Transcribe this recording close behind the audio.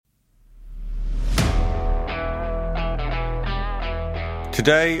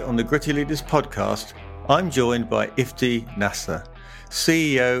Today on the Gritty Leaders podcast, I'm joined by Ifty Nasir,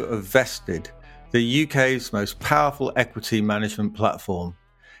 CEO of Vested, the UK's most powerful equity management platform.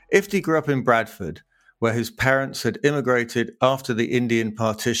 Ifty grew up in Bradford, where his parents had immigrated after the Indian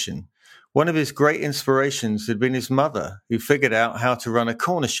partition. One of his great inspirations had been his mother, who figured out how to run a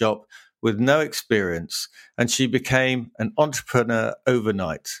corner shop with no experience, and she became an entrepreneur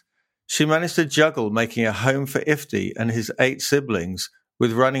overnight. She managed to juggle making a home for Ifty and his 8 siblings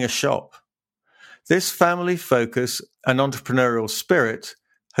with running a shop. This family focus and entrepreneurial spirit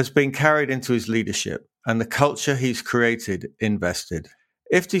has been carried into his leadership and the culture he's created in Vested.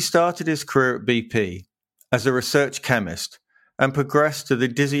 Ifty started his career at BP as a research chemist and progressed to the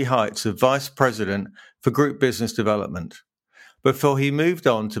dizzy heights of vice president for group business development before he moved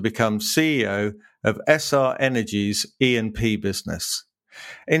on to become CEO of SR Energy's E&P business.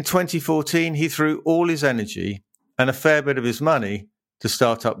 In 2014, he threw all his energy and a fair bit of his money to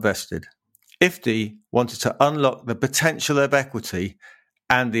start up Vested. Ifty wanted to unlock the potential of equity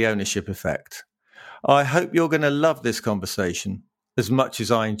and the ownership effect. I hope you're going to love this conversation as much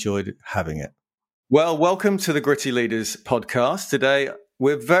as I enjoyed having it. Well, welcome to the Gritty Leaders podcast. Today,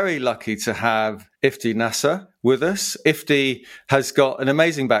 we're very lucky to have Ifty Nasir with us. Ifty has got an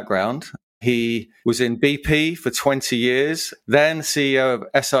amazing background. He was in BP for 20 years, then CEO of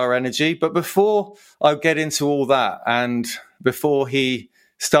SR Energy. But before I get into all that, and before he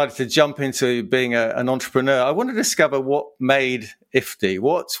started to jump into being an entrepreneur, I want to discover what made Ifty.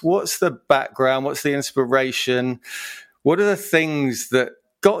 What's the background? What's the inspiration? What are the things that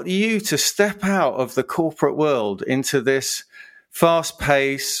got you to step out of the corporate world into this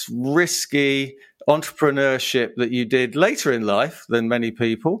fast-paced, risky entrepreneurship that you did later in life than many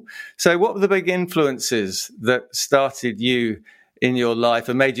people? So what were the big influences that started you in your life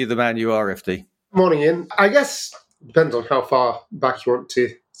and made you the man you are, Ifty? Morning, Ian. I guess it depends on how far back you want to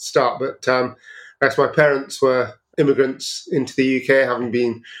start, but I guess my parents were immigrants into the UK, having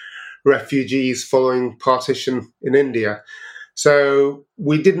been refugees following partition in India. So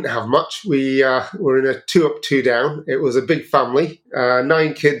we didn't have much. We were in a 2 up, 2 down. It was a big family,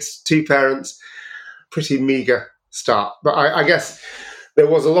 9 kids, 2 parents, pretty meagre start. But I guess there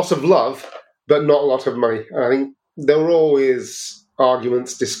was a lot of love, but not a lot of money. I think there were always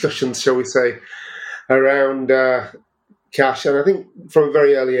arguments, discussions, shall we say, around cash. And I think from a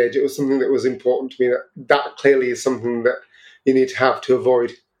very early age, it was something that was important to me, that clearly is something that you need to have to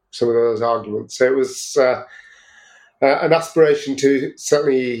avoid some of those arguments. So it was an aspiration to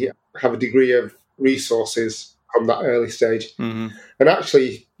certainly have a degree of resources from that early stage. Mm-hmm. And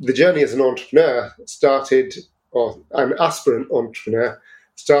actually, the journey as an entrepreneur started, or an aspirant entrepreneur,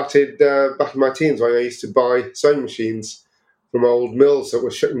 started back in my teens when I used to buy sewing machines from old mills that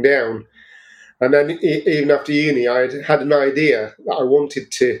were shutting down. And then even after uni, I had an idea that I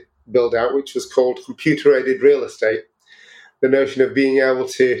wanted to build out, which was called computer-aided real estate. The notion of being able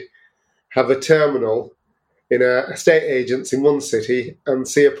to have a terminal in a estate agents in one city and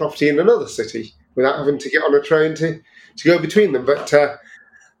see a property in another city without having to get on a train to go between them. But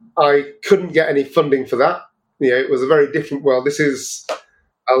I couldn't get any funding for that. It was a very different world. This is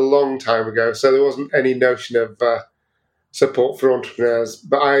a long time ago, so there wasn't any notion of support for entrepreneurs.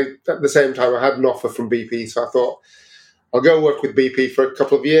 But at the same time, I had an offer from BP, so I thought, I'll go work with BP for a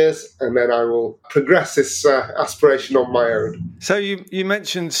couple of years and then I will progress this aspiration on my own. So you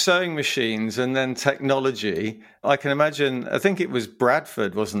mentioned sewing machines and then technology. I can imagine, I think it was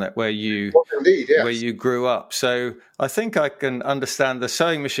Bradford, wasn't it, where you grew up. So I think I can understand the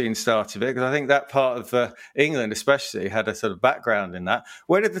sewing machine start of it, because I think that part of England especially had a sort of background in that.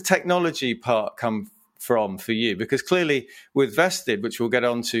 Where did the technology part come from for you? Because clearly with Vested, which we'll get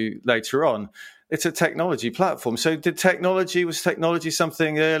on to later on, it's a technology platform. So was technology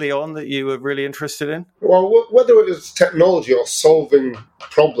something early on that you were really interested in? Well, whether it was technology or solving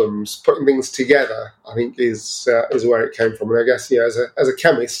problems, putting things together, I think is where it came from. And I guess, as a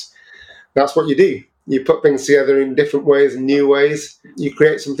chemist, that's what you do. You put things together in different ways, in new ways. You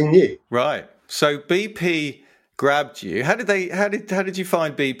create something new. Right. So BP grabbed you. How did you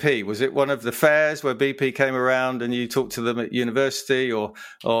find BP? Was it one of the fairs where BP came around and you talked to them at university, or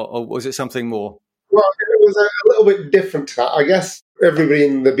was it something more? Well, it was a little bit different to that. I guess everybody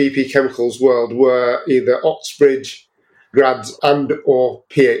in the BP Chemicals world were either Oxbridge grads and or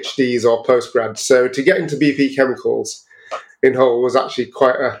PhDs or postgrads. So to get into BP Chemicals in Hull was actually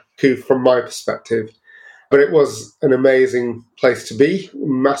quite a coup from my perspective. But it was an amazing place to be,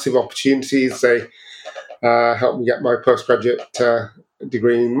 massive opportunities. They helped me get my postgraduate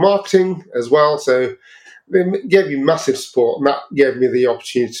degree in marketing as well. So they gave me massive support, and that gave me the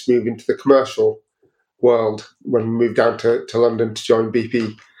opportunity to move into the commercial world when we moved down to London to join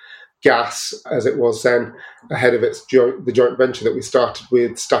BP Gas, as it was then, ahead of the joint venture that we started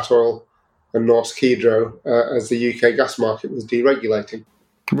with Statoil and Norsk Hydro as the UK gas market was deregulating.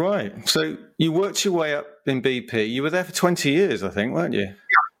 Right. So you worked your way up in BP. You were there for 20 years, I think, weren't you? Yeah.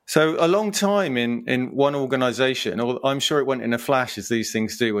 So a long time in one organisation. I'm sure it went in a flash, as these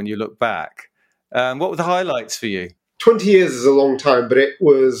things do when you look back. What were the highlights for you? 20 years is a long time, but it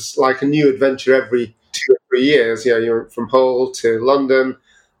was like a new adventure every 2 or 3 years. You went from Hull to London,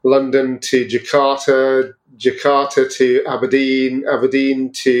 London to Jakarta, Jakarta to Aberdeen,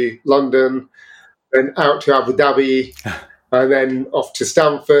 Aberdeen to London, then out to Abu Dhabi, and then off to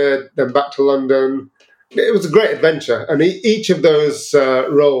Stanford, then back to London. It was a great adventure, and each of those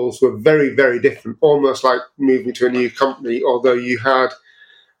roles were very, very different, almost like moving to a new company, although you had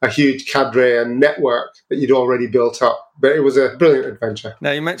a huge cadre and network that you'd already built up. But it was a brilliant adventure.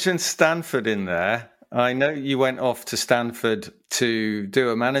 Now, you mentioned Stanford in there. I know you went off to Stanford to do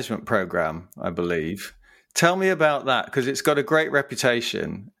a management program, I believe. Tell me about that, because it's got a great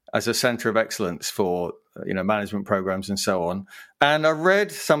reputation as a centre of excellence for management programs and so on. And I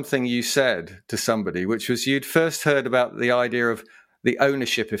read something you said to somebody, which was you'd first heard about the idea of the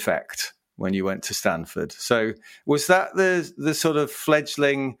ownership effect when you went to Stanford. So was that the sort of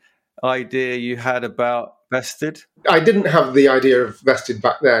fledgling idea you had about vested? I didn't have the idea of vested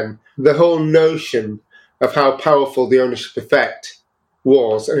back then. The whole notion of how powerful the ownership effect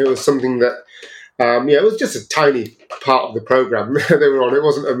was, and it was something that, it was just a tiny part of the program they were on. It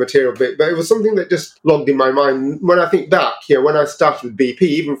wasn't a material bit, but it was something that just logged in my mind. When I think back, when I started with BP,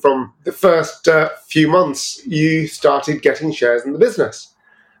 even from the first few months, you started getting shares in the business.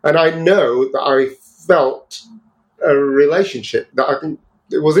 And I know that I felt a relationship that I think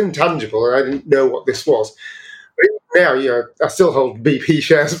it was intangible, and I didn't know what this was. But now, I still hold BP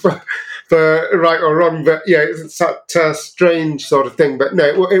shares for right or wrong, but it's that strange sort of thing. But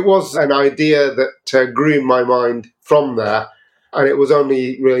no, it was an idea that grew in my mind from there, and it was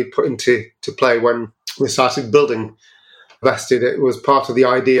only really put into play when we started building Vested. It was part of the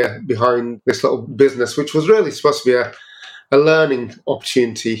idea behind this little business, which was really supposed to be a learning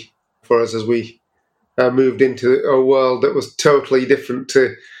opportunity for us as we moved into a world that was totally different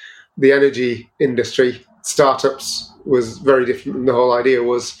to the energy industry. Startups was very different, and the whole idea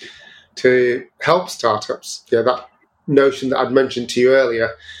was to help startups. That notion that I'd mentioned to you earlier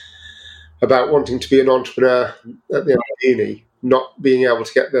about wanting to be an entrepreneur at the end of uni, not being able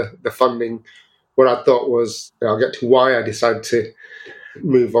to get the funding. What I thought was, I'll get to why I decided to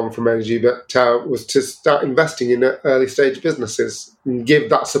move on from energy, but was to start investing in early stage businesses and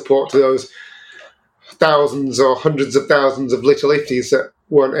give that support to those thousands or hundreds of thousands of little Ifties that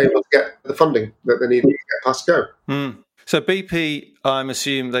weren't able to get the funding that they needed to get past go. So BP, I'm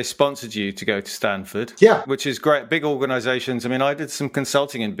assuming they sponsored you to go to Stanford. Yeah. Which is great. Big organisations. I mean, I did some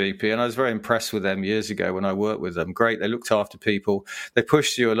consulting in BP and I was very impressed with them years ago when I worked with them. Great. They looked after people. They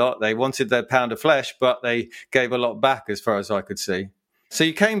pushed you a lot. They wanted their pound of flesh, but they gave a lot back as far as I could see. So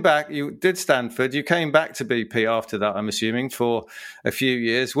you came back, you did Stanford, you came back to BP after that, I'm assuming, for a few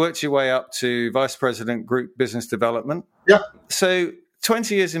years, worked your way up to Vice President Group Business Development. Yeah. So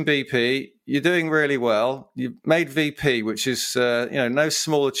 20 years in BP, you're doing really well. You made VP, which is no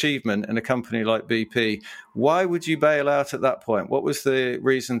small achievement in a company like BP. Why would you bail out at that point? What was the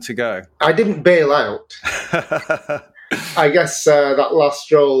reason to go? I didn't bail out. I guess that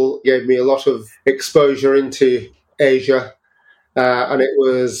last role gave me a lot of exposure into Asia. And it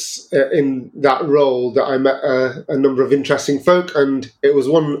was in that role that I met a number of interesting folk, and it was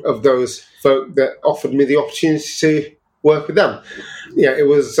one of those folk that offered me the opportunity to work with them. It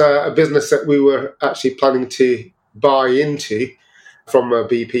was a business that we were actually planning to buy into from a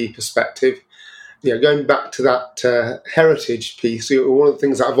BP perspective. Going back to that heritage piece, one of the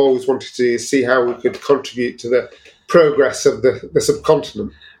things that I've always wanted to do is see how we could contribute to the progress of the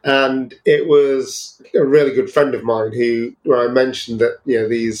subcontinent. And it was a really good friend of mine where I mentioned that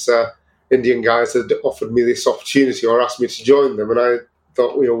these Indian guys had offered me this opportunity or asked me to join them, and I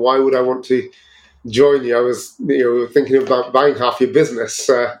thought, why would I want to join you? I was thinking about buying half your business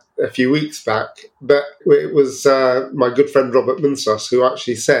a few weeks back, but it was my good friend Robert Munsos who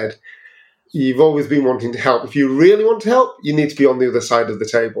actually said, "You've always been wanting to help. If you really want to help, you need to be on the other side of the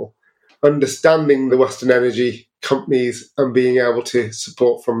table, understanding the Western energy companies and being able to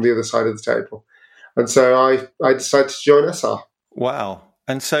support from the other side of the table." And so I decided to join SR. Wow.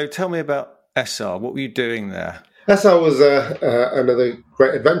 And so tell me about SR. What were you doing there? SR was another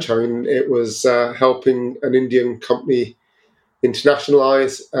great adventure. I mean, it was helping an Indian company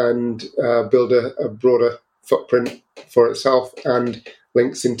internationalize and build a broader footprint for itself and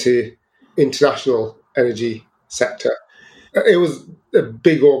links into international energy sector. It was a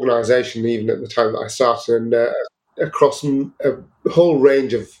big organisation even at the time that I started, and across a whole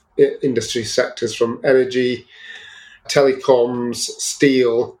range of industry sectors, from energy, telecoms,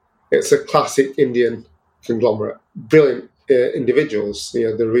 steel. It's a classic Indian conglomerate. Brilliant individuals.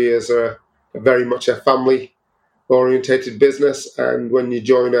 The Rias are very much a family-orientated business, and when you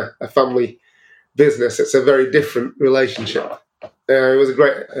join a family business, it's a very different relationship. It was a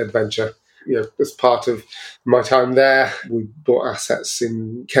great adventure. As part of my time there, we bought assets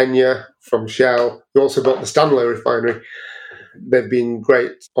in Kenya from Shell. We also bought the Stanlow refinery. They've been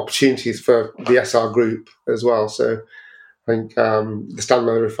great opportunities for the SR group as well. So I think the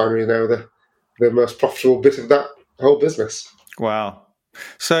Stanlow refinery is now the most profitable bit of that whole business. Wow.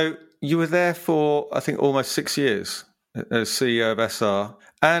 So you were there for, I think, almost 6 years as CEO of SR.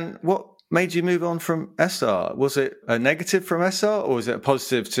 And what made you move on from SR? Was it a negative from SR, or was it a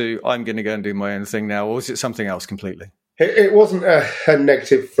positive to, I'm going to go and do my own thing now, or was it something else completely? It wasn't a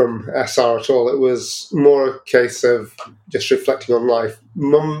negative from SR at all. It was more a case of just reflecting on life.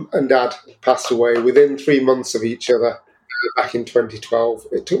 Mum and Dad passed away within 3 months of each other back in 2012.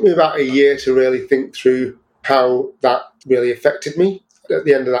 It took me about a year to really think through how that really affected me. At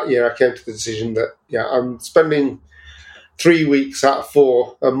the end of that year, I came to the decision that, I'm spending 3 weeks out of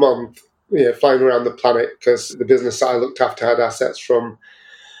 4 a month flying around the planet, because the business that I looked after had assets from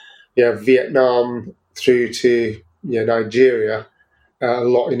Vietnam through to Nigeria, a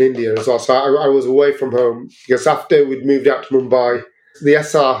lot in India as well. So I was away from home, because after we'd moved out to Mumbai, the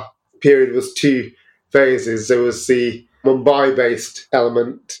SR period was 2 phases. There was the Mumbai-based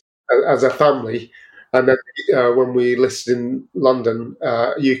element as a family, and then when we listed in London,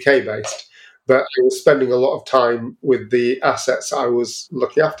 UK-based. But I was spending a lot of time with the assets I was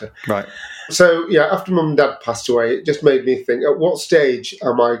looking after. Right. So, after Mum and Dad passed away, it just made me think, at what stage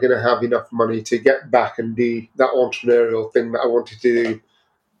am I going to have enough money to get back and do that entrepreneurial thing that I wanted to do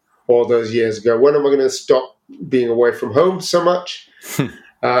all those years ago? When am I going to stop being away from home so much?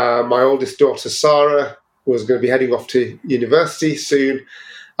 My oldest daughter, Sarah, was going to be heading off to university soon.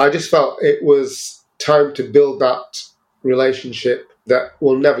 I just felt it was time to build that relationship that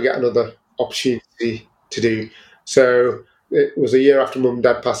we'll never get another opportunity to do. So it was a year after Mum and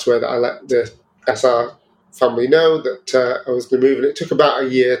Dad passed away that I let the SR family know that I was going to move, and it took about a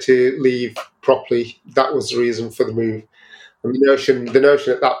year to leave properly. That was the reason for the move. And the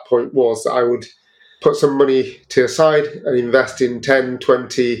notion at that point was that I would put some money to the side and invest in 10,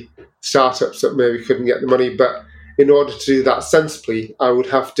 20 startups that maybe couldn't get the money. But in order to do that sensibly, I would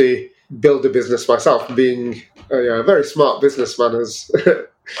have to build a business myself. Being a very smart businessman as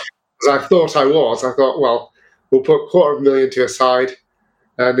I thought I was, I thought, well, we'll put $250,000 to a side,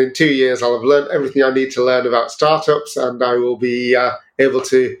 and in 2 years I'll have learned everything I need to learn about startups, and I will be able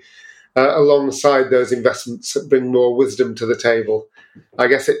to, alongside those investments, bring more wisdom to the table. I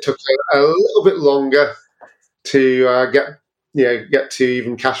guess it took a little bit longer to get to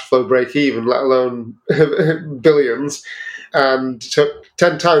even cash flow break even, let alone billions, and took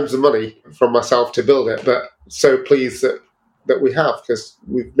 10 times the money from myself to build it. But so pleased that we have, because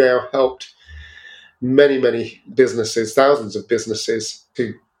we've now helped many businesses, thousands of businesses,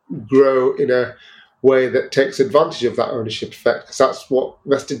 to grow in a way that takes advantage of that ownership effect, because that's what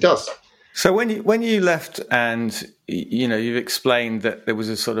Vested does. So when you left, and you've explained that there was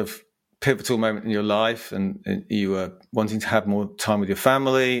a sort of pivotal moment in your life, and you were wanting to have more time with your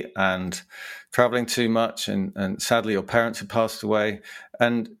family and traveling too much, and sadly your parents had passed away,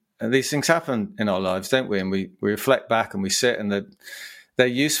 and these things happen in our lives, don't we? And we reflect back and we sit, and they're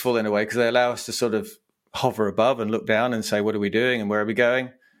useful in a way because they allow us to sort of hover above and look down and say, what are we doing and where are we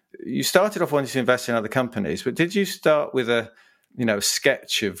going? You started off wanting to invest in other companies, but did you start with a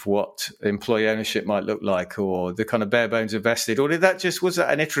sketch of what employee ownership might look like, or the kind of bare bones of Vested? Or was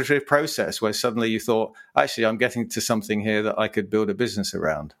that an iterative process where suddenly you thought, actually, I'm getting to something here that I could build a business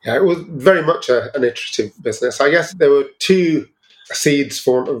around? Yeah, it was very much an iterative business. I guess there were 2 seeds,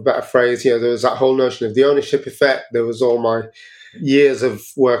 for want of a better phrase. There was that whole notion of the ownership effect. There was all my years of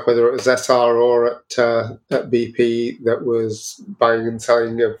work, whether it was SR or at BP, that was buying and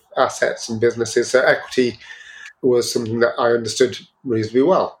selling of assets and businesses. So equity was something that I understood reasonably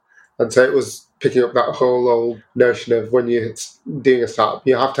well. And so it was picking up that whole old notion of when you're doing a startup,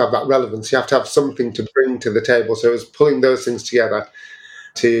 you have to have that relevance. You have to have something to bring to the table. So it was pulling those things together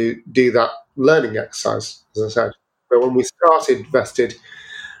to do that learning exercise, as I said. But when we started Vested,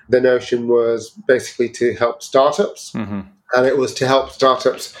 the notion was basically to help startups. Mm-hmm. And it was to help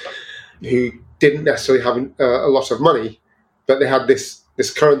startups who didn't necessarily have a lot of money, but they had this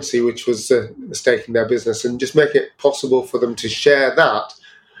currency, which was the stake in their business, and just make it possible for them to share that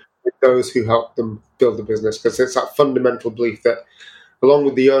with those who help them build the business, because it's that fundamental belief that, along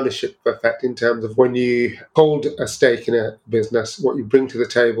with the ownership effect in terms of when you hold a stake in a business, what you bring to the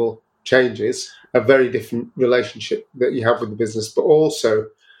table changes, a very different relationship that you have with the business, but also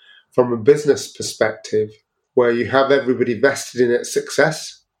from a business perspective, where you have everybody vested in its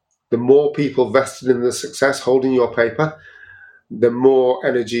success. The more people vested in the success holding your paper, the more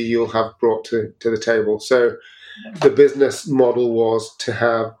energy you'll have brought to the table. So the business model was to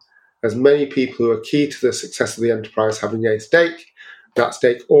have as many people who are key to the success of the enterprise having a stake, that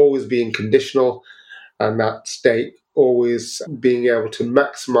stake always being conditional, and that stake always being able to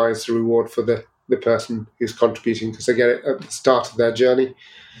maximize the reward for the person who's contributing, because they get it at the start of their journey.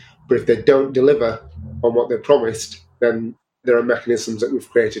 But if they don't deliver on what they promised, then there are mechanisms that we've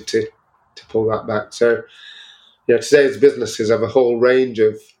created to pull that back. So, today's businesses have a whole range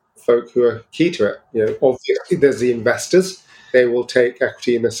of folk who are key to it. Obviously, there's the investors. They will take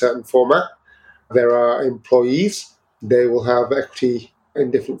equity in a certain format. There are employees. They will have equity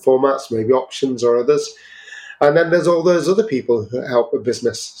in different formats, maybe options or others. And then there's all those other people who help a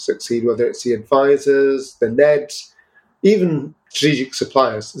business succeed, whether it's the advisors, the NEDs, even strategic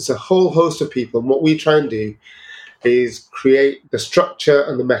suppliers. There's a whole host of people. And what we try and do is create the structure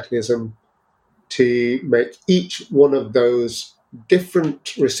and the mechanism to make each one of those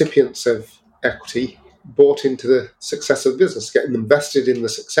different recipients of equity bought into the success of the business, getting them vested in the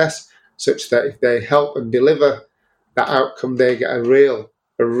success, such that if they help and deliver that outcome, they get a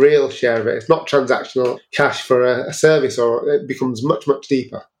real share of it. It's not transactional cash for a service, or it becomes much, much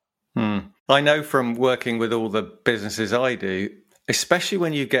deeper. I know from working with all the businesses I do, especially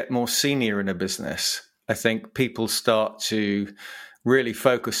when you get more senior in a business, I think people start to really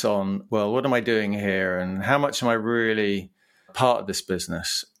focus on, well, what am I doing here? And how much am I really part of this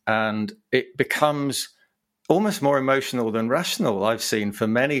business? And it becomes almost more emotional than rational, I've seen, for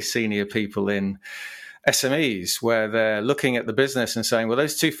many senior people in SMEs, where they're looking at the business and saying, well,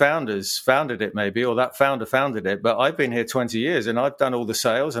 those two founders founded it maybe, or that founder founded it, but I've been here 20 years and I've done all the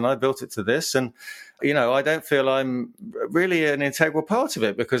sales and I built it to this. And, I don't feel I'm really an integral part of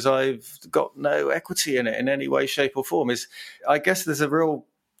it because I've got no equity in it in any way, shape or form. I guess there's a real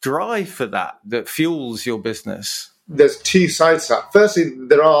drive for that fuels your business. There's two sides to that. Firstly,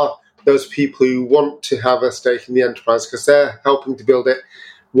 there are those people who want to have a stake in the enterprise because they're helping to build it.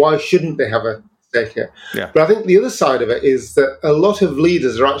 Why shouldn't they have a stake in it? Yeah. But I think the other side of it is that a lot of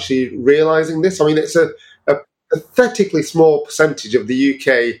leaders are actually realising this. I mean, it's a pathetically small percentage of the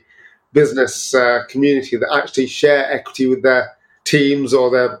UK business community that actually share equity with their teams or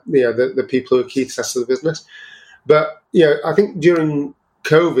the people who are key to success of the business. But I think during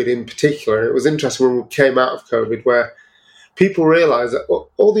COVID in particular, it was interesting when we came out of COVID, where people realised that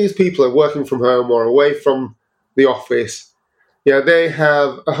all these people are working from home or away from the office. They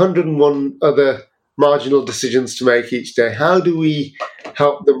have 101 other marginal decisions to make each day. How do we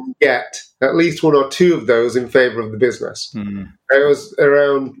help them get at least one or two of those in favour of the business? Mm-hmm. It was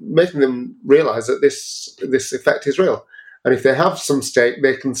around making them realise that this effect is real. And if they have some stake,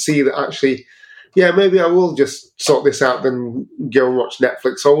 they can see that actually, maybe I will just sort this out, then go and watch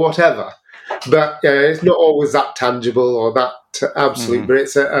Netflix or whatever. But it's not always that tangible or that absolute, but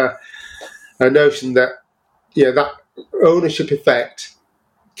it's a notion that that ownership effect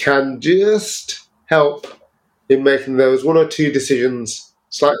can just help in making those one or two decisions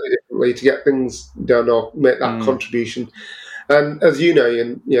slightly differently to get things done or make that contribution. And as you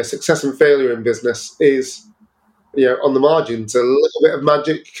know, success and failure in business is on the margins. A little bit of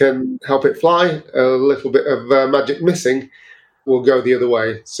magic can help it fly. A little bit of magic missing will go the other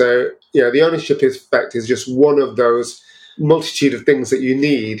way. So, the ownership effect is just one of those multitude of things that you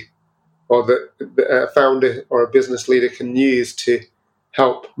need, or that a founder or a business leader can use to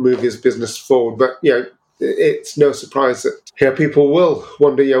help move his business forward. But, it's no surprise that people will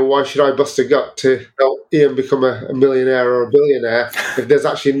wonder, why should I bust a gut to help Ian become a millionaire or a billionaire if there's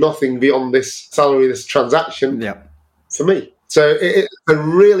actually nothing beyond this salary, this transaction for me? So it's a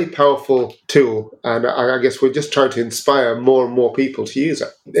really powerful tool, and I guess we're just trying to inspire more and more people to use it.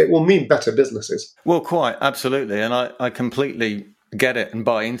 It will mean better businesses. Well, quite absolutely, and I completely get it and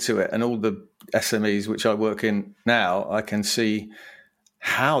buy into it. And all the SMEs which I work in now, I can see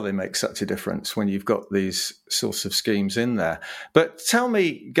how they make such a difference when you've got these sorts of schemes in there. But tell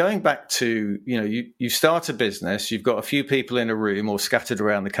me, going back to, you start a business, you've got a few people in a room or scattered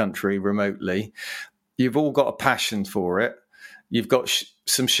around the country remotely. You've all got a passion for it. You've got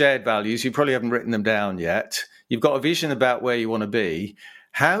some shared values. You probably haven't written them down yet. You've got a vision about where you want to be.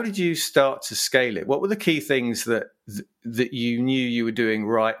 How did you start to scale it? What were the key things that you knew you were doing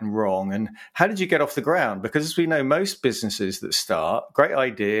right and wrong? And how did you get off the ground? Because as we know, most businesses that start, great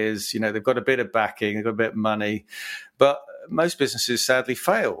ideas, they've got a bit of backing, they've got a bit of money, but most businesses sadly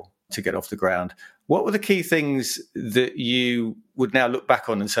fail to get off the ground. What were the key things that you would now look back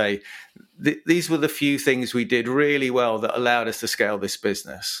on and say, these were the few things we did really well that allowed us to scale this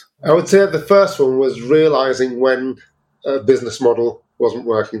business? I would say the first one was realizing when a business model wasn't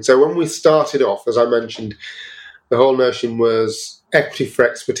working. So when we started off, as I mentioned, the whole notion was equity for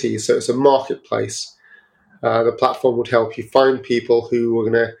expertise. So it's a marketplace. The platform would help you find people who were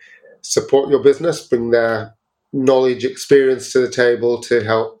going to support your business, bring their knowledge, experience to the table to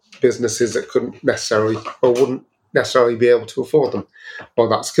help businesses that couldn't necessarily or wouldn't necessarily be able to afford them, or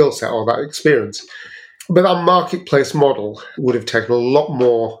that skill set or that experience. But that marketplace model would have taken a lot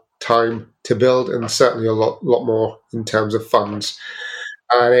more time to build, and certainly a lot more in terms of funds.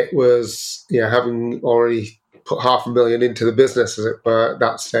 And it was, having already put $500,000 into the business, as it were, at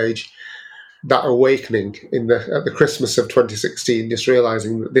that stage, that awakening at the Christmas of 2016, just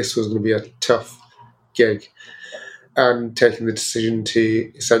realizing that this was going to be a tough gig, and taking the decision to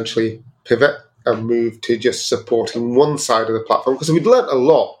essentially pivot and move to just supporting one side of the platform, because we'd learnt a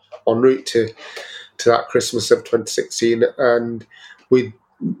lot en route to that Christmas of 2016, and we'd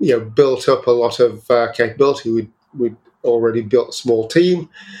built up a lot of capability. We'd already built a small team.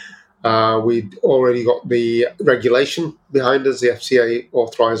 We'd already got the regulation behind us, the FCA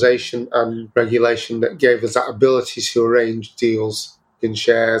authorization and regulation that gave us that ability to arrange deals in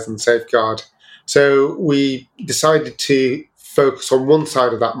shares and safeguard. So we decided to focus on one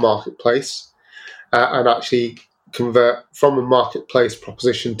side of that marketplace and actually convert from a marketplace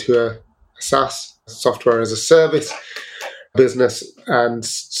proposition to a SaaS, software as a service business, and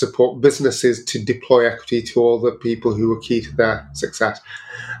support businesses to deploy equity to all the people who were key to their success.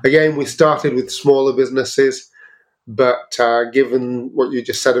 Again, we started with smaller businesses, but given what you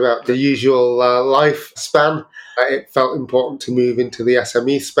just said about the usual lifespan, it felt important to move into the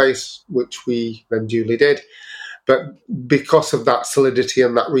SME space, which we then duly did. But because of that solidity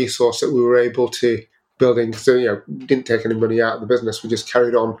and that resource that we were able to build in, so didn't take any money out of the business, we just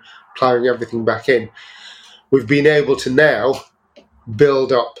carried on ploughing everything back in. We've been able to now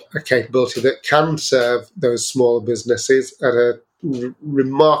build up a capability that can serve those smaller businesses at a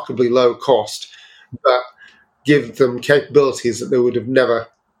remarkably low cost, but give them capabilities that they would have never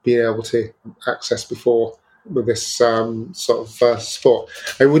been able to access before with this sort of support.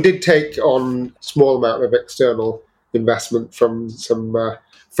 And we did take on a small amount of external investment from some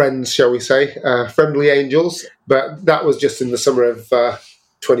friends, shall we say, friendly angels, but that was just in the summer of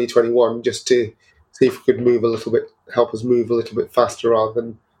 2021, just to see if we could help us move a little bit faster rather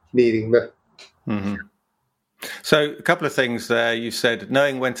than needing the... Mm-hmm. So a couple of things there. You said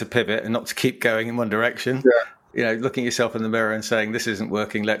knowing when to pivot and not to keep going in one direction. Yeah. Looking yourself in the mirror and saying, this isn't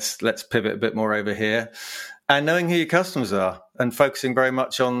working, let's pivot a bit more over here. And knowing who your customers are and focusing very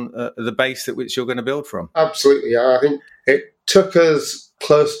much on the base at which you're going to build from. Absolutely. I think it took us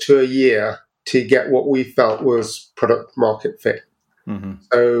close to a year to get what we felt was product market fit. Mm-hmm.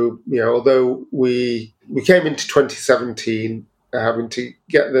 So, although we came into 2017 having to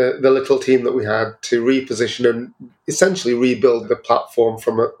get the little team that we had to reposition and essentially rebuild the platform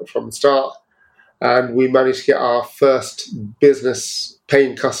from the start, and we managed to get our first business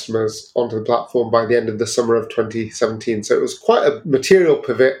paying customers onto the platform by the end of the summer of 2017. So it was quite a material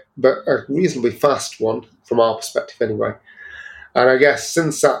pivot, but a reasonably fast one from our perspective anyway. And I guess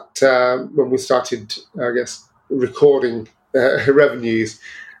since that, when we started, recording revenues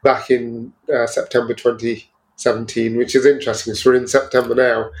back in September 2017, which is interesting, so we're in September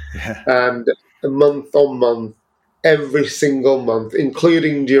now, and month on month, every single month,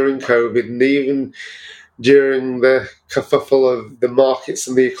 including during COVID and even during the kerfuffle of the markets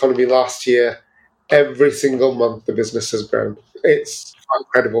and the economy last year, every single month the business has grown. It's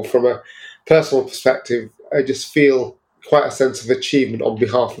incredible. From a personal perspective, I just feel quite a sense of achievement on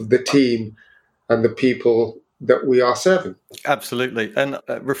behalf of the team and the people that we are serving. Absolutely. And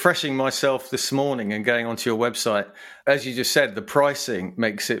refreshing myself this morning and going onto your website, as you just said, the pricing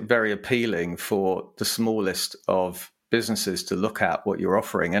makes it very appealing for the smallest of businesses to look at what you're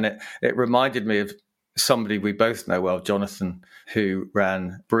offering. And it reminded me of somebody we both know well, Jonathan, who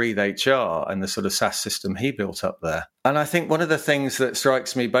ran Breathe HR and the sort of SaaS system he built up there. And I think one of the things that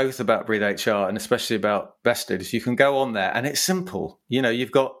strikes me both about Breathe HR and especially about Vested is you can go on there and it's simple.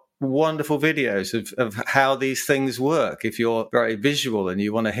 You've got wonderful videos of how these things work. If you're very visual and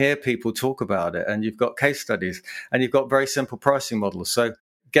you want to hear people talk about it, and you've got case studies and you've got very simple pricing models. So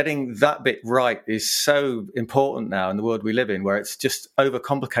getting that bit right is so important now in the world we live in, where it's just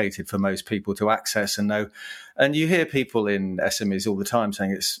overcomplicated for most people to access and know. And you hear people in SMEs all the time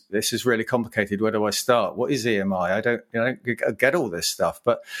saying, this is really complicated. Where do I start? What is EMI? I don't get all this stuff.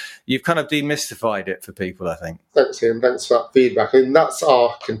 But you've kind of demystified it for people, I think. Thanks, Ian. Thanks for that feedback. And that's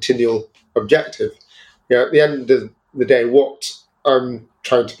our continual objective. At the end of the day, what I'm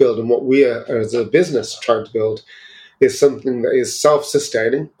trying to build and what we are as a business trying to build is something that is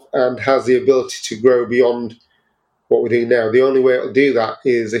self-sustaining and has the ability to grow beyond what we're doing now. The only way it'll do that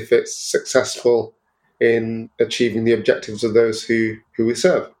is if it's successful in achieving the objectives of those who we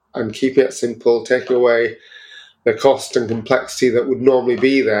serve, and keeping it simple, taking away the cost and complexity that would normally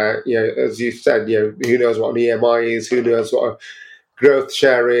be there. As you said, who knows what an EMI is, who knows what a growth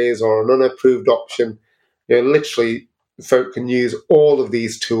share is or an unapproved option. Literally, folk can use all of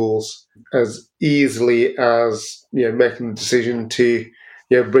these tools as easily as making the decision to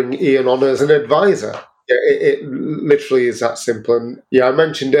bring Ian on as an advisor. It literally is that simple. And I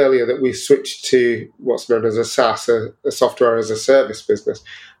mentioned earlier that we switched to what's known as a SaaS, a software as a service business,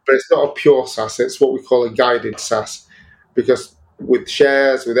 but it's not a pure SaaS. It's what we call a guided SaaS, because with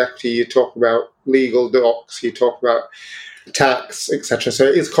shares, with equity, you talk about legal docs, you talk about tax, etc. So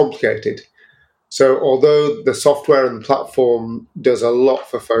it is complicated. So although the software and the platform does a lot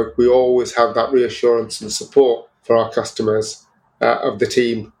for folk, we always have that reassurance and support for our customers of the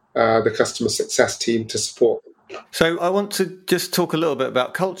team, the customer success team, to support them. So I want to just talk a little bit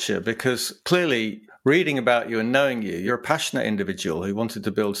about culture, because clearly reading about you and knowing you're a passionate individual who wanted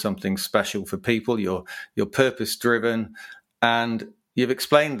to build something special for people. You're purpose-driven, and you've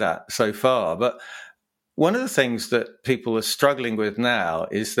explained that so far. But one of the things that people are struggling with now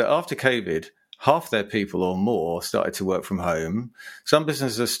is that after COVID, half their people or more started to work from home. Some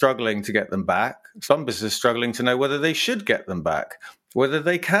businesses are struggling to get them back. Some businesses are struggling to know whether they should get them back, whether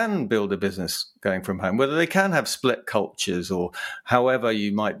they can build a business going from home, whether they can have split cultures, or however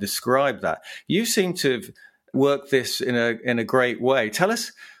you might describe that. You seem to have worked this in a great way. Tell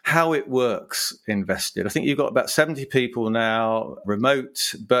us how it works in Vested. I think you've got about 70 people now,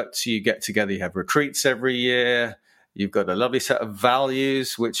 remote, but you get together, you have retreats every year. You've got a lovely set of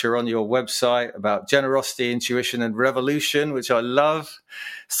values, which are on your website, about generosity, intuition, and revolution, which I love.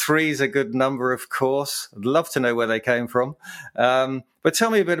 3 is a good number, of course. I'd love to know where they came from. But tell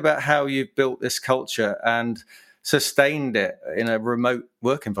me a bit about how you've built this culture and sustained it in a remote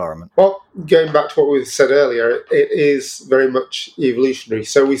work environment. Well, going back to what we said earlier, it is very much evolutionary.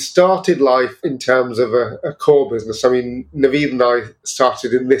 So we started life in terms of a core business. I mean, Naveed and I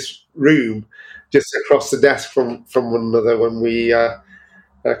started in this room just across the desk from one another when we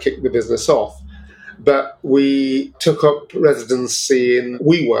kicked the business off. But we took up residency in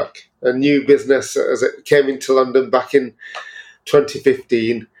WeWork, a new business as it came into London back in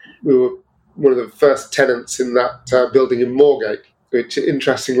 2015. We were one of the first tenants in that building in Moorgate, which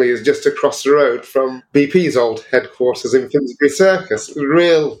interestingly is just across the road from BP's old headquarters in Finsbury Circus.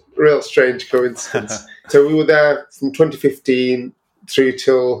 Real strange coincidence. So we were there from 2015 through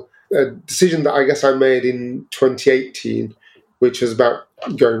till a decision that I guess I made in 2018, which was about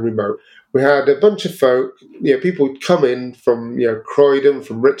going remote. We had a bunch of folk, people would come in from Croydon,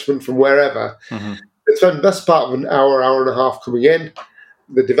 from Richmond, from wherever. Mm-hmm. They spent the best part of an hour and a half coming in.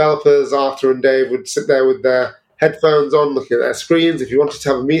 The developers, Arthur and Dave, would sit there with their headphones on, looking at their screens. If you wanted to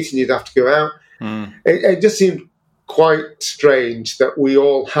have a meeting, you'd have to go out. Mm. It just seemed quite strange that we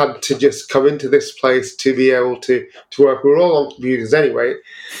all had to just come into this place to be able to work. We were all on computers anyway.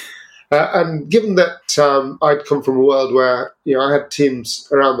 And given that I'd come from a world where I had teams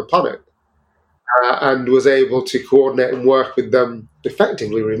around the planet and was able to coordinate and work with them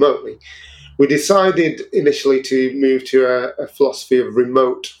effectively remotely, we decided initially to move to a philosophy of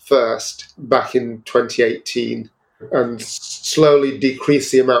remote first back in 2018 and slowly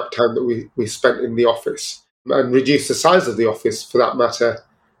decrease the amount of time that we spent in the office and reduce the size of the office, for that matter,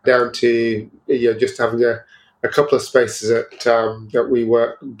 down to just having a couple of spaces that we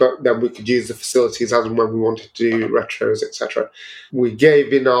work, but then we could use the facilities as and when we wanted to do retros, etc. We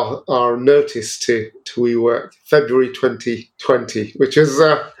gave in our notice to WeWork February 2020, which is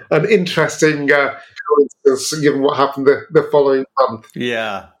an interesting coincidence given what happened the following month.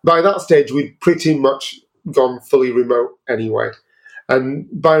 Yeah. By that stage, we'd pretty much gone fully remote anyway. And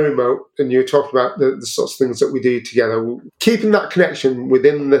by remote, and you're talking about the sorts of things that we do together, keeping that connection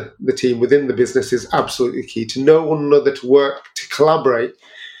within the team, within the business is absolutely key. To know one another, to work, to collaborate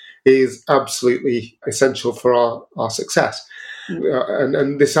is absolutely essential for our success.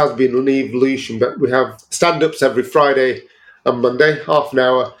 And this has been an evolution, but we have stand-ups every Friday and Monday, half an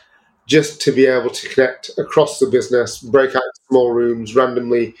hour, just to be able to connect across the business, break out into small rooms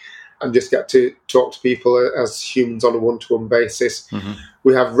randomly, and just get to talk to people as humans on a one-to-one basis. Mm-hmm.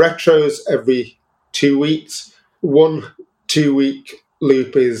 We have retros every 2 weeks. 1 2-week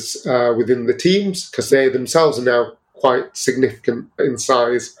loop is within the teams, because they themselves are now quite significant in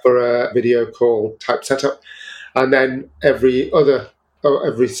size for a video call type setup. And then every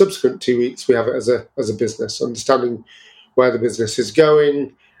subsequent 2 weeks, we have it as a business, understanding where the business is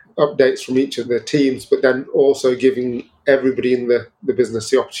going, updates from each of the teams, but then also giving everybody in the business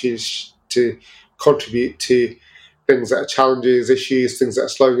the opportunity to contribute to things that are challenges, issues, things that are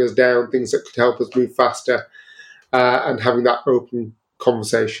slowing us down, things that could help us move faster, and having that open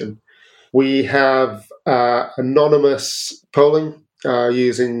conversation. We have anonymous polling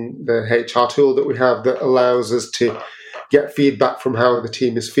using the HR tool that we have that allows us to get feedback from how the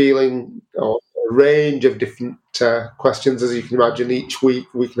team is feeling, or a range of different questions. As you can imagine, each week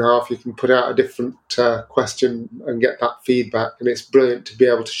and a half, you can put out a different question and get that feedback. And it's brilliant to be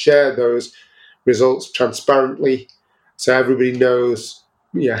able to share those results transparently, so everybody knows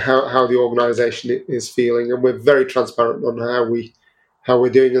how the organisation is feeling. And we're very transparent on how we're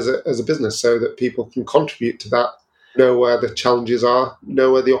doing as a business, so that people can contribute to that, know where the challenges are,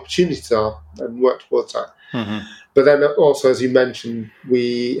 know where the opportunities are, and work towards that. Mm-hmm. But then also, as you mentioned,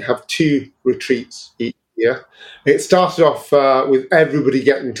 we have 2 retreats each year. It started off with everybody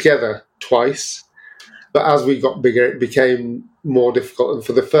getting together twice, but as we got bigger, it became more difficult. And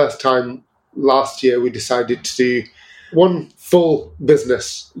for the first time last year, we decided to do one full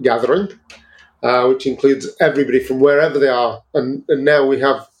business gathering, which includes everybody from wherever they are. And now we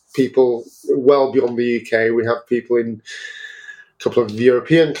have people well beyond the UK. We have people in a couple of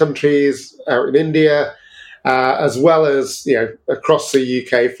European countries, out in India, as well as across the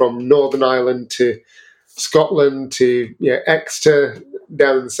UK, from Northern Ireland to Scotland to Exeter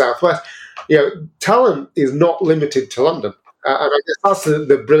down in the southwest. Talent is not limited to London. And I guess that's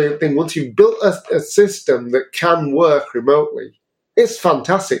the brilliant thing. Once you've built a system that can work remotely, it's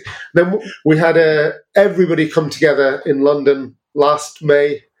fantastic. Then we had everybody come together in London last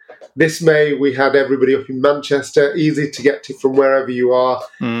May. This May, we had everybody up in Manchester, easy to get to from wherever you are.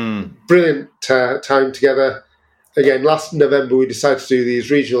 Brilliant time together. Again, last November, we decided to do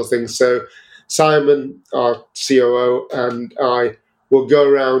these regional things. So Simon, our COO, and I will go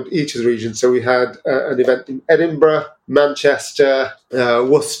around each of the regions. So we had an event in Edinburgh, Manchester,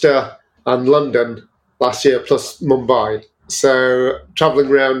 Worcester, and London last year, plus Mumbai. So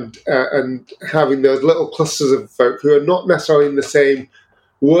travelling around and having those little clusters of folk who are not necessarily in the same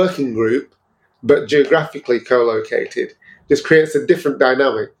working group, but geographically co-located, just creates a different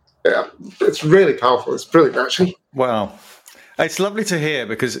dynamic. It's really powerful. It's brilliant, actually. Wow. It's lovely to hear,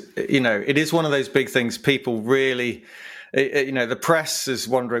 because, it is one of those big things. People really, the press is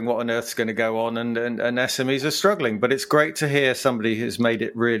wondering what on earth's going to go on, and SMEs are struggling. But it's great to hear somebody who's made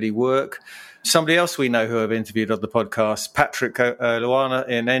it really work. Somebody else we know who I've interviewed on the podcast, Patrick Luana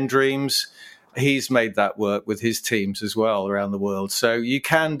in N-Dreams, he's made that work with his teams as well around the world. So you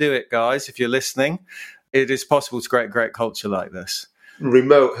can do it, guys, if you're listening. It is possible to create great culture like this.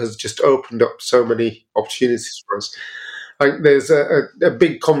 Remote has just opened up so many opportunities for us. I think there's a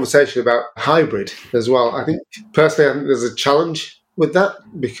big conversation about hybrid as well. I think there's a challenge with that,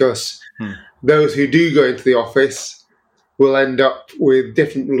 because those who do go into the office will end up with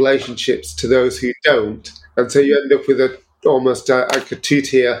different relationships to those who don't. And so you end up with almost like a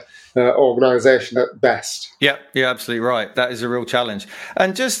 2-tier organisation at best. Yeah, you're absolutely right. That is a real challenge.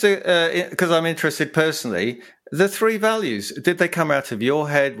 And just because I'm interested personally, the 3 values, did they come out of your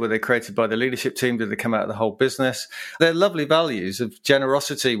head? Were they created by the leadership team? Did they come out of the whole business? They're lovely values of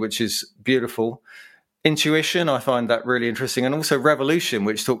generosity, which is beautiful. Intuition, I find that really interesting. And also revolution,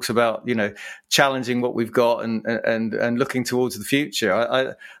 which talks about, challenging what we've got and looking towards the future.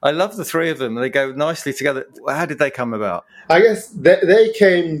 I love the 3 of them. They go nicely together. How did they come about? I guess they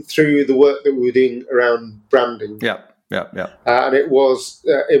came through the work that we were doing around branding. Yeah. And it was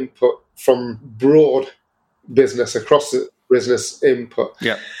input from broad business, across the business input.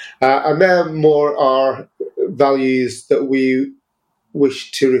 Yeah. And they're more our values that we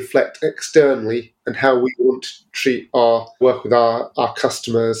wish to reflect externally, and how we want to treat our work with our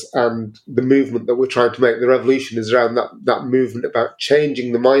customers, and the movement that we're trying to make. The revolution is around that movement about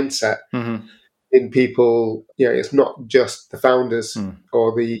changing the mindset in people. It's not just the founders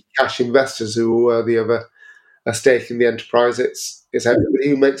or the cash investors who are worthy of a stake in the enterprise. It's everybody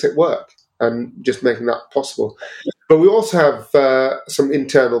who makes it work, and just making that possible. But we also have some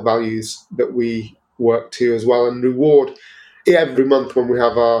internal values that we work to as well, and reward. Every month when we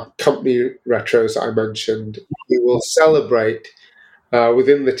have our company retros that I mentioned, we will celebrate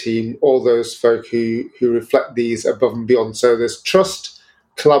within the team, all those folk who reflect these above and beyond. So there's trust,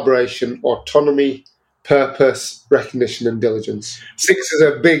 collaboration, autonomy, purpose, recognition, and diligence. 6 is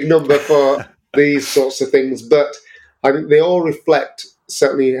a big number for these sorts of things, but I think they all reflect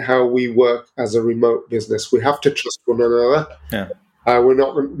certainly how we work as a remote business. We have to trust one another. Yeah. We're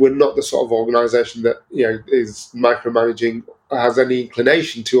not the sort of organisation that is micromanaging, has any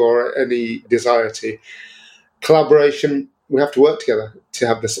inclination to, or any desire to. Collaboration, we have to work together to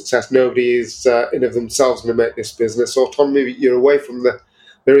have the success. Nobody is in of themselves going to make this business. Autonomy, you're away from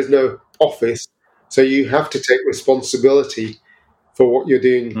there is no office, so you have to take responsibility for what you're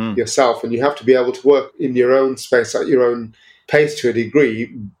doing yourself, and you have to be able to work in your own space at your own pace to a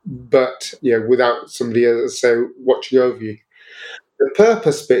degree, but without somebody, as I say, watching over you. The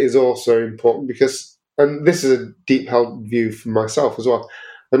purpose bit is also important because, and this is a deep held view for myself as well,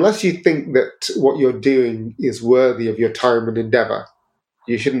 unless you think that what you're doing is worthy of your time and endeavour,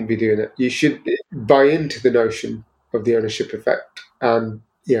 you shouldn't be doing it. You should buy into the notion of the ownership effect and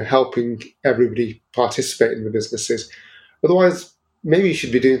helping everybody participate in the businesses. Otherwise, maybe you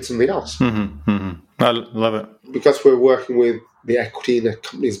should be doing something else. I love it. Because we're working with the equity in a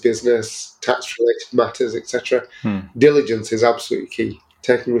company's business, tax-related matters, etc. Diligence is absolutely key.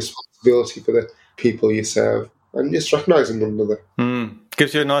 Taking responsibility for the people you serve and just recognising one another.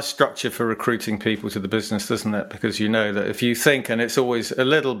 Gives you a nice structure for recruiting people to the business, doesn't it? Because you know that if you think, and it's always a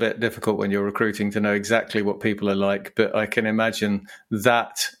little bit difficult when you're recruiting to know exactly what people are like, but I can imagine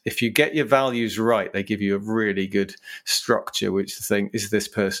that if you get your values right, they give you a really good structure, which to think, is this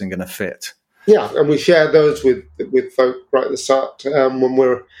person going to fit? Yeah, and we share those with folk right at the start when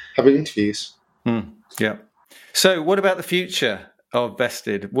we're having interviews. Yeah. So what about the future of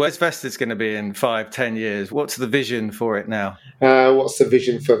Vested? Where's Vested's going to be in 5-10 years? What's the vision for it now? What's the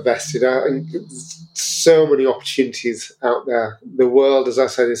vision for Vested? I think so many opportunities out there. The world, as I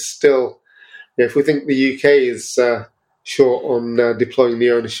said, is still, if we think the UK is short on deploying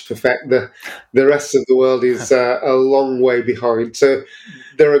the ownership effect, the rest of the world is a long way behind. So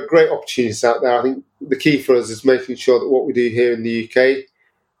there are great opportunities out there. I think the key for us is making sure that what we do here in the UK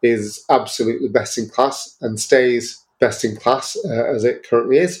is absolutely best in class and stays best in class as it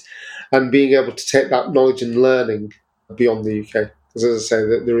currently is, and being able to take that knowledge and learning beyond the UK. Because as I say,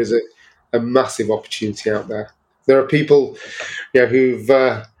 that there is a massive opportunity out there. There are people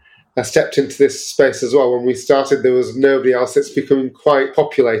who've stepped into this space as well. When we started, there was nobody else. It's becoming quite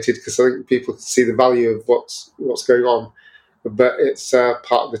populated because I think people can see the value of what's going on. But it's part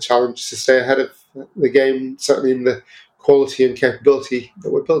of the challenge to stay ahead of the game, certainly in the quality and capability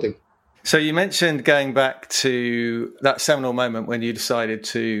that we're building. So you mentioned going back to that seminal moment when you decided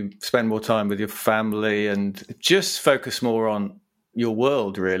to spend more time with your family and just focus more on your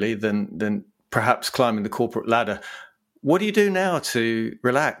world, really, than perhaps climbing the corporate ladder. What do you do now to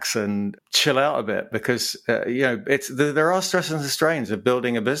relax and chill out a bit? Because there are stresses and strains of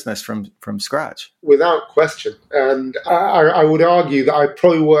building a business from scratch. Without question, and I would argue that I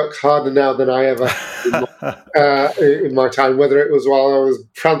probably work harder now than I ever in my time. Whether it was while I was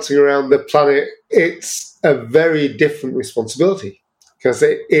prancing around the planet, it's a very different responsibility because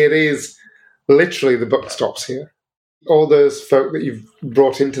it is literally the buck stops here. All those folk that you've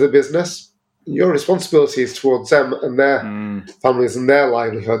brought into the business, your responsibility is towards them and their families and their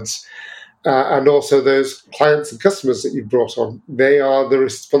livelihoods. And also those clients and customers that you've brought on. They are the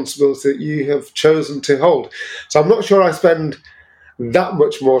responsibility that you have chosen to hold. So I'm not sure I spend that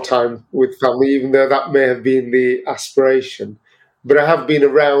much more time with family, even though that may have been the aspiration. But I have been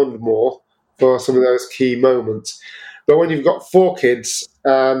around more for some of those key moments. But when you've got 4 kids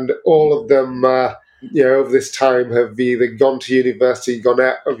and all of them over this time have either gone to university, gone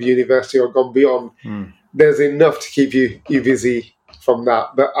out of university or gone beyond, there's enough to keep you busy from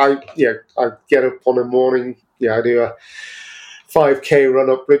that. But I get up on a morning, I do a 5K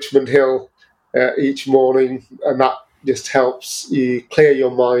run up Richmond Hill each morning, and that just helps you clear your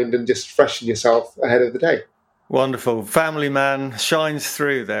mind and just freshen yourself ahead of the day. Wonderful. Family man shines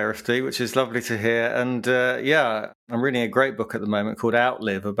through there, Ifty, which is lovely to hear. And I'm reading a great book at the moment called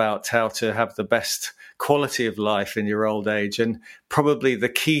Outlive about how to have the best quality of life in your old age. And probably the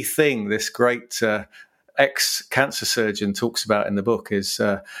key thing this great ex-cancer surgeon talks about in the book is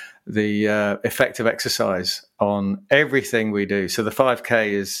the effect of exercise on everything we do. So the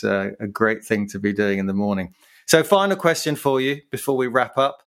 5K is a great thing to be doing in the morning. So final question for you before we wrap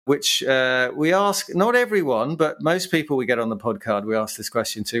up, which we ask not everyone, but most people we get on the podcast, we ask this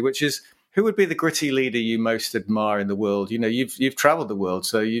question to, which is, who would be the gritty leader you most admire in the world? You know, you've travelled the world,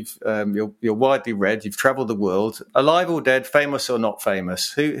 so you're widely read. You've travelled the world, alive or dead, famous or not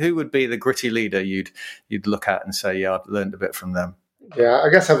famous. Who would be the gritty leader you'd look at and say, yeah, I've learned a bit from them? Yeah, I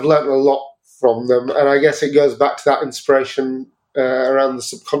guess I've learnt a lot from them, and I guess it goes back to that inspiration around the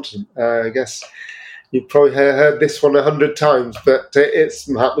subcontinent. I guess you've probably heard this one 100 times, but it's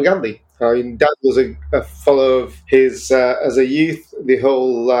Mahatma Gandhi. I mean, Dad was a follower of his as a youth. The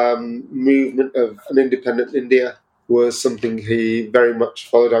whole movement of an independent India was something he very much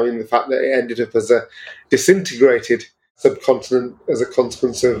followed. I mean, the fact that it ended up as a disintegrated subcontinent as a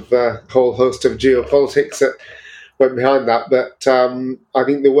consequence of a whole host of geopolitics that went behind that. But I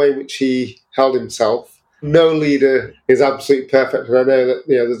think the way in which he held himself, no leader is absolutely perfect. And I know that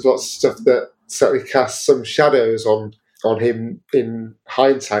there's lots of stuff that certainly casts some shadows on him in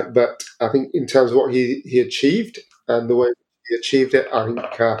hindsight. But I think in terms of what he achieved and the way he achieved it, I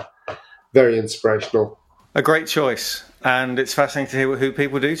think very inspirational. A great choice. And it's fascinating to hear who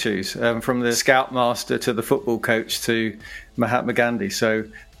people do choose, from the scoutmaster to the football coach to Mahatma Gandhi. So,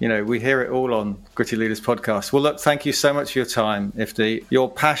 we hear it all on Gritty Leaders podcast. Well, look, thank you so much for your time, Ifty.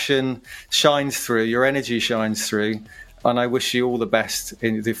 Your passion shines through, your energy shines through, and I wish you all the best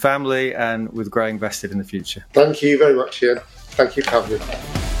in the family and with growing Vested in the future. Thank you very much, Ian. Thank you for having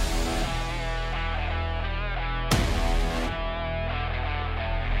me.